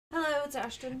it's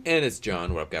Ashton. And it's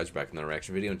John. What up, guys? We're back in another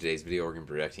reaction video. In today's video, we're going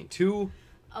to be reacting to...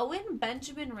 Owen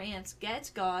Benjamin rants, gets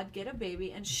God, get a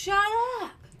baby, and shut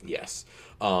up! Yes.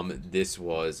 This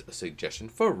was a suggestion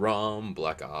from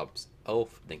Black Ops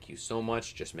Elf. Thank you so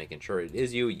much. Just making sure it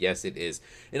is you. Yes, it is.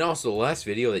 And also, the last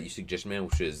video that you suggested, man,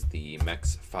 which is the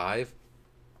Mex 5.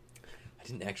 I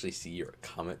didn't actually see your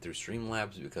comment through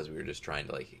Streamlabs because we were just trying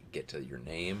to, like, get to your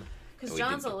name. Because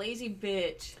John's a lazy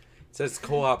bitch. It says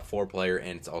co-op 4-player,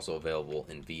 and it's also available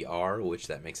in VR, which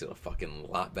that makes it a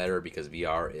fucking lot better because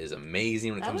VR is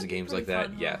amazing when it comes to games like that.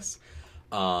 Fun, huh? Yes.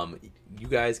 You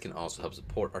guys can also help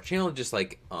support our channel, just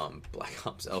like Black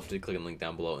Ops Elf did. Click on the link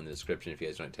down below in the description if you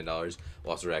guys donate $10.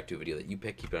 We'll also react to a video that you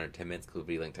pick. Keep it under 10 minutes. Click the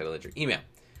video link title at your email.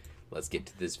 Let's get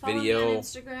to this video. Follow me on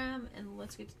Instagram, and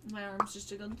let's get to my arms just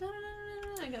jiggle.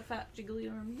 I got fat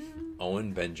jiggly arms.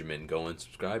 Owen Benjamin, go and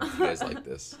subscribe if you guys like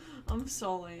this. I'm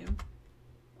so lame.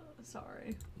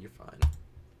 Sorry. You're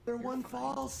fine. One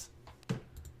falls.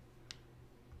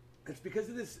 It's because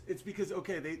of this. It's because,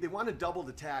 okay, they want to double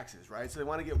the taxes, right? So they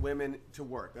want to get women to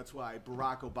work. That's why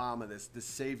Barack Obama, this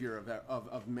savior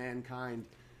of mankind,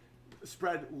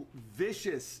 spread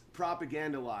vicious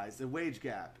propaganda lies. The wage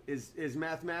gap is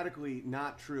mathematically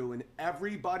not true, and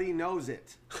everybody knows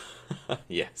it.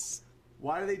 Yes.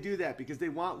 Why do they do that? Because they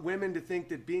want women to think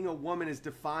that being a woman is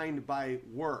defined by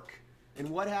work. And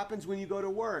what happens when you go to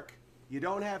work? You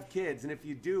don't have kids, and if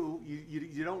you do,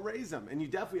 you don't raise them, and you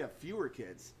definitely have fewer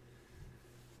kids.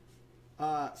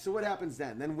 So what happens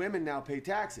then? Then women now pay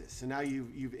taxes. So now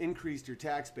you've increased your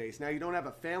tax base. Now you don't have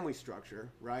a family structure,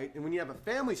 right? And when you have a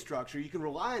family structure, you can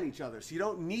rely on each other. So you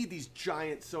don't need these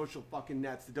giant social fucking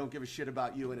nets that don't give a shit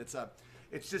about you, and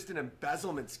it's just an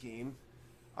embezzlement scheme.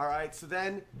 All right.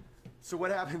 So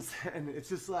what happens then? It's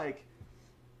just like,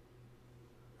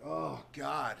 oh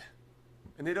God.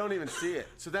 And they don't even see it.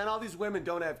 So then all these women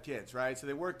don't have kids, right? So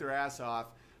they work their ass off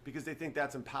because they think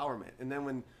that's empowerment. And then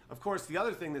when, of course, the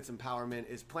other thing that's empowerment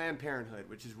is Planned Parenthood,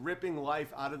 which is ripping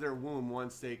life out of their womb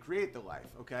once they create the life,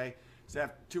 okay? So they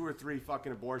have 2 or 3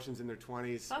 fucking abortions in their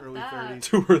 20s, fuck early that. 30s.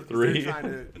 2 or 3. They're trying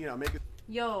to, make it.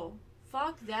 Yo,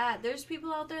 fuck that. There's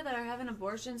people out there that are having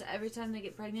abortions every time they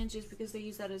get pregnant just because they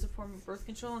use that as a form of birth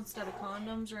control instead of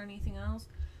condoms or anything else.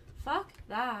 Fuck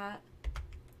that.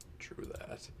 True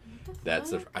that.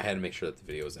 That's I had to make sure that the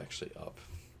video was actually up.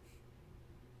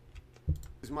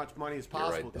 As much money as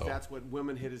possible, because right, that's what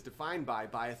womanhood is defined by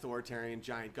authoritarian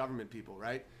giant government people,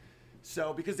 right?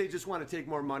 So because they just want to take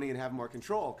more money and have more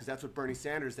control, because that's what Bernie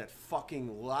Sanders, that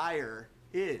fucking liar,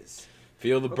 is.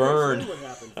 Feel the burn. So then what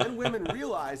happens? Then women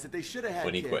realize that they should have had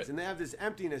When he kids, quit. and they have this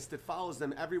emptiness that follows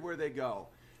them everywhere they go,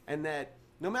 and that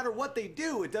no matter what they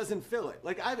do, it doesn't fill it.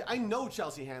 Like, I know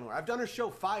Chelsea Handler. I've done her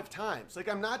show 5 times. Like,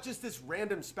 I'm not just this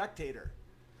random spectator.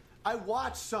 I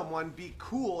watch someone be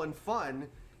cool and fun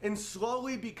and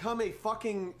slowly become a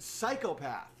fucking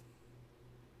psychopath.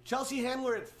 Chelsea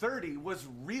Handler at 30 was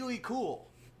really cool.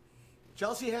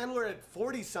 Chelsea Handler at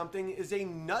 40-something is a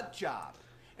nut job.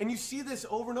 And you see this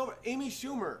over and over. Amy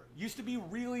Schumer used to be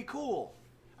really cool.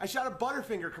 I shot a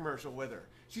Butterfinger commercial with her.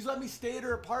 She's let me stay at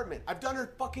her apartment. I've done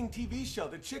her fucking TV show.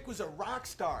 The chick was a rock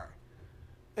star.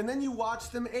 And then you watch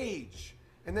them age.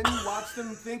 And then you watch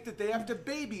them think that they have to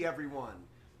baby everyone.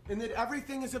 And that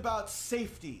everything is about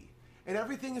safety. And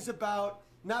everything is about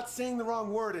not saying the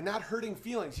wrong word and not hurting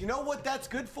feelings. You know what that's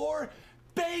good for?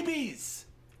 Babies!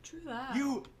 True that.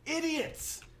 You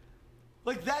idiots!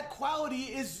 Like, that quality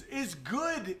is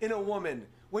good in a woman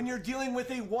when you're dealing with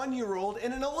a 1-year-old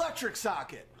in an electric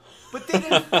socket. But they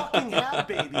didn't fucking have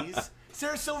babies.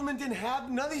 Sarah Silverman didn't have,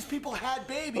 none of these people had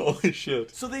babies. Holy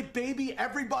shit. So they baby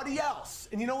everybody else.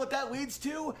 And you know what that leads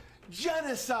to?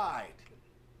 Genocide.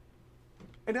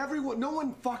 And no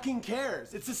one fucking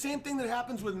cares. It's the same thing that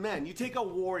happens with men. You take a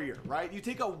warrior, right? You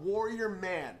take a warrior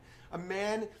man, a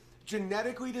man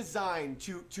genetically designed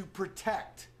to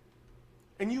protect,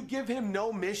 and you give him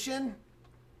no mission,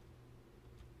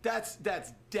 that's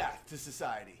death to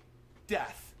society.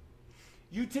 Death.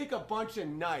 You take a bunch of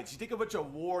knights, you take a bunch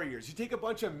of warriors, you take a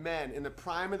bunch of men in the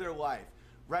prime of their life,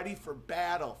 ready for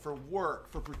battle, for work,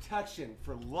 for protection,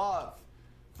 for love,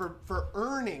 for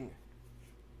earning,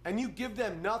 and you give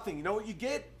them nothing. You know what you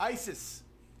get? ISIS.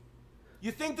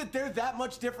 You think that they're that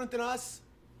much different than us?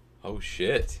 Oh,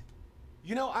 shit.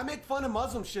 You know, I make fun of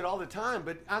Muslim shit all the time,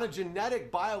 but on a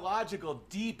genetic, biological,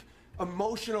 deep,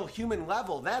 emotional, human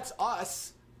level, that's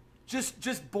us.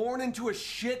 Just born into a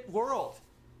shit world.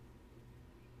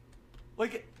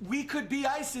 Like, we could be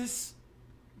ISIS.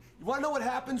 You want to know what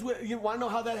happens? You want to know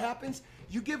how that happens?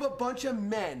 You give a bunch of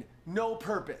men no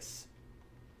purpose.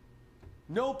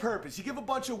 No purpose. You give a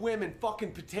bunch of women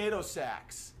fucking potato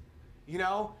sacks. You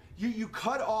know? You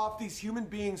cut off these human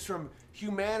beings from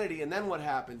humanity, and then what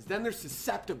happens? Then they're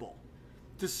susceptible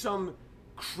to some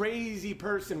crazy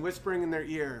person whispering in their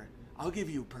ear, I'll give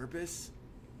you purpose.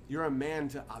 You're a man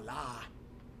to Allah.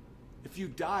 If you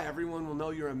die, everyone will know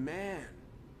you're a man.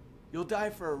 You'll die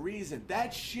for a reason.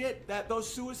 That shit,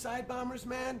 those suicide bombers,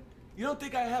 man, you don't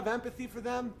think I have empathy for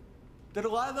them? That a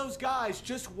lot of those guys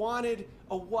just wanted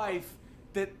a wife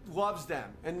that loves them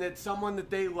and that someone that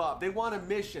they love. They want a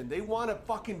mission. They want to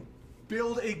fucking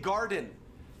build a garden.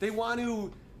 They want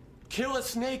to kill a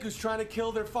snake who's trying to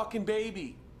kill their fucking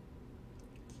baby.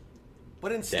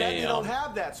 But instead, they don't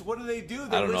have that. So what do? They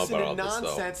listen to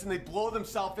nonsense and they blow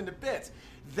themselves into bits.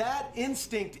 That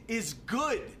instinct is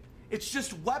good. It's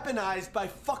just weaponized by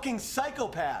fucking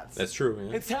psychopaths. That's true,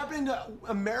 man. It's happening to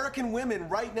American women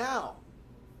right now.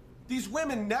 These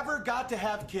women never got to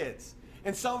have kids.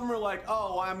 And some of them are like,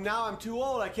 oh, I'm too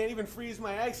old. I can't even freeze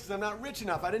my eggs because I'm not rich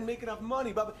enough. I didn't make enough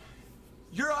money. But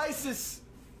you're ISIS.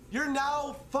 You're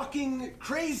now fucking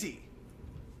crazy.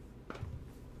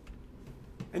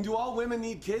 And do all women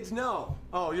need kids? No.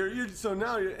 Oh, so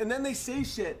now you're, and then they say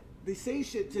shit. They say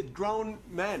shit to grown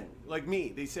men like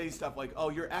me. They say stuff like, oh,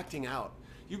 you're acting out.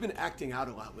 You've been acting out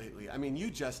a lot lately. I mean, you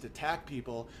just attack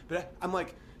people. But I'm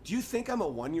like, do you think I'm a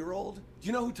 1-year-old? Do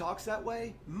you know who talks that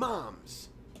way? Moms.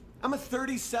 I'm a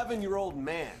 37-year-old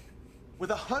man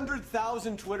with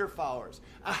 100,000 Twitter followers,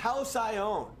 a house I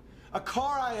own, a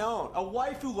car I own, a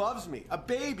wife who loves me, a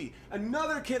baby,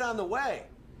 another kid on the way.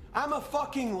 I'm a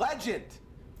fucking legend.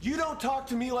 You don't talk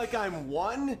to me like I'm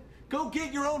one. Go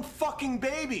get your own fucking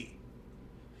baby.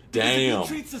 Because if you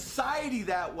treat society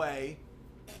that way,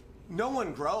 no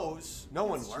one grows. No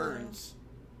one learns.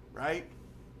 Right?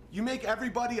 You make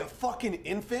everybody a fucking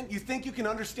infant? You think you can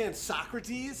understand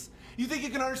Socrates? You think you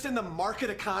can understand the market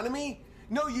economy?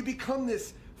 No, you become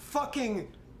this fucking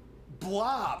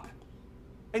blob.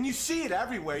 And you see it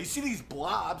everywhere. You see these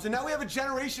blobs. And now we have a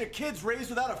generation of kids raised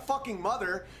without a fucking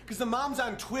mother because the mom's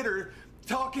on Twitter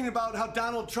talking about how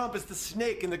Donald Trump is the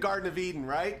snake in the Garden of Eden,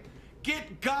 right?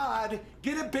 Get God,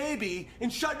 get a baby,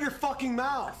 and shut your fucking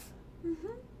mouth. Mm-hmm.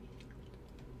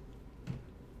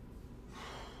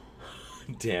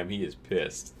 Damn, he is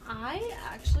pissed. I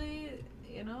actually,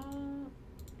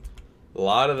 A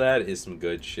lot of that is some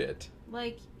good shit.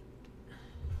 Like,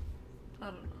 I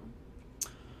don't know.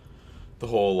 The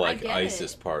whole,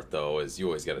 ISIS part, though, is you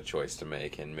always got a choice to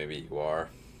make, and maybe you are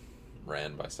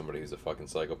ran by somebody who's a fucking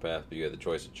psychopath, but you had the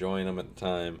choice to join them at the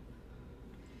time.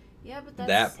 Yeah, but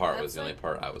that part was the only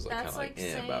part I was kind of about. That's like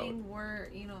saying we're,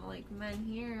 men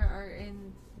here are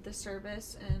in the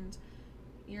service and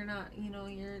you're not,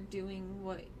 you're doing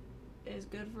what is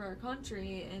good for our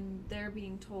country and they're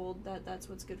being told that that's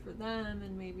what's good for them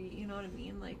and maybe, you know what I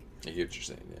mean? Like, I get what you're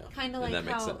saying, yeah. Kind of like that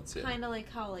how, makes sense, yeah. Kind of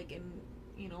like how, like in,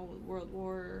 World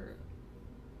War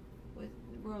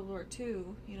II,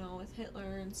 with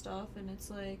Hitler and stuff, and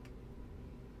it's like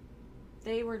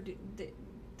they were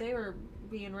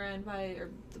being ran by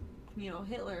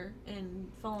Hitler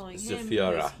and following him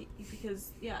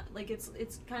because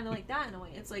it's kind of like that in a way.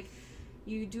 It's like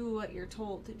you do what you're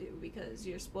told to do because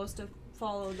you're supposed to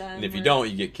follow them. And if you don't,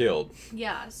 you get killed.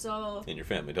 Yeah, so and your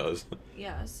family does.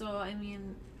 Yeah, so I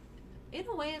mean, in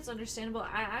a way, it's understandable.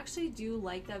 I actually do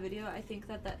like that video. I think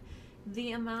that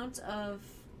the amount of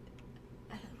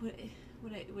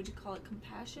would you call it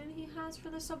compassion he has for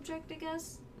the subject, I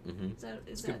guess. Mm-hmm.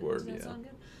 Is that a good word? Does that sound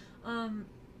good?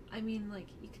 I mean, like,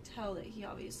 you could tell that he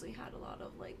obviously had a lot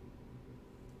of, like,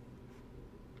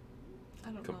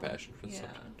 I don't compassion know. for the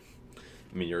subject.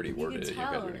 I mean, you already worded it. You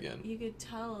got to do it again. You could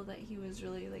tell that he was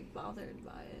really, like, bothered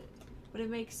by it. But it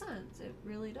makes sense. It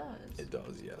really does. It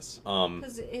does, yes.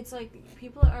 Because it's, like,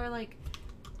 people are, like,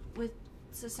 with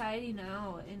society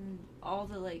now and all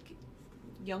the, like,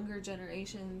 younger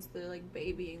generations, they're, like,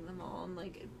 babying them all, and,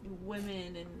 like,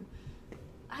 women and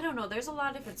I don't know. There's a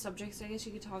lot of different subjects I guess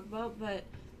you could talk about, but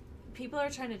people are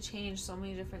trying to change so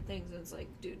many different things, and it's like,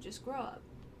 dude, just grow up.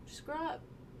 Just grow up.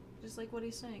 Just like what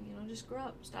he's saying, just grow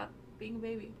up. Stop being a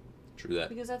baby. True that.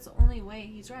 Because that's the only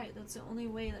way. He's right. That's the only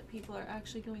way that people are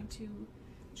actually going to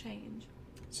change.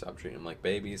 Stop treating them like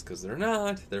babies, because they're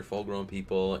not. They're full-grown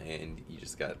people, and you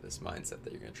just got this mindset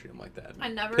that you're going to treat them like that. I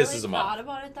never really thought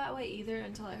about it that way either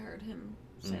until I heard him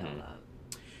say all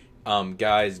that.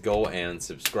 Guys, go and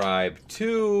subscribe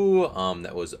to,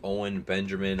 that was Owen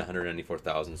Benjamin,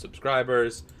 194,000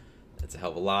 subscribers. That's a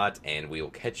hell of a lot, and we will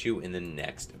catch you in the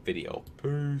next video.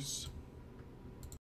 Peace.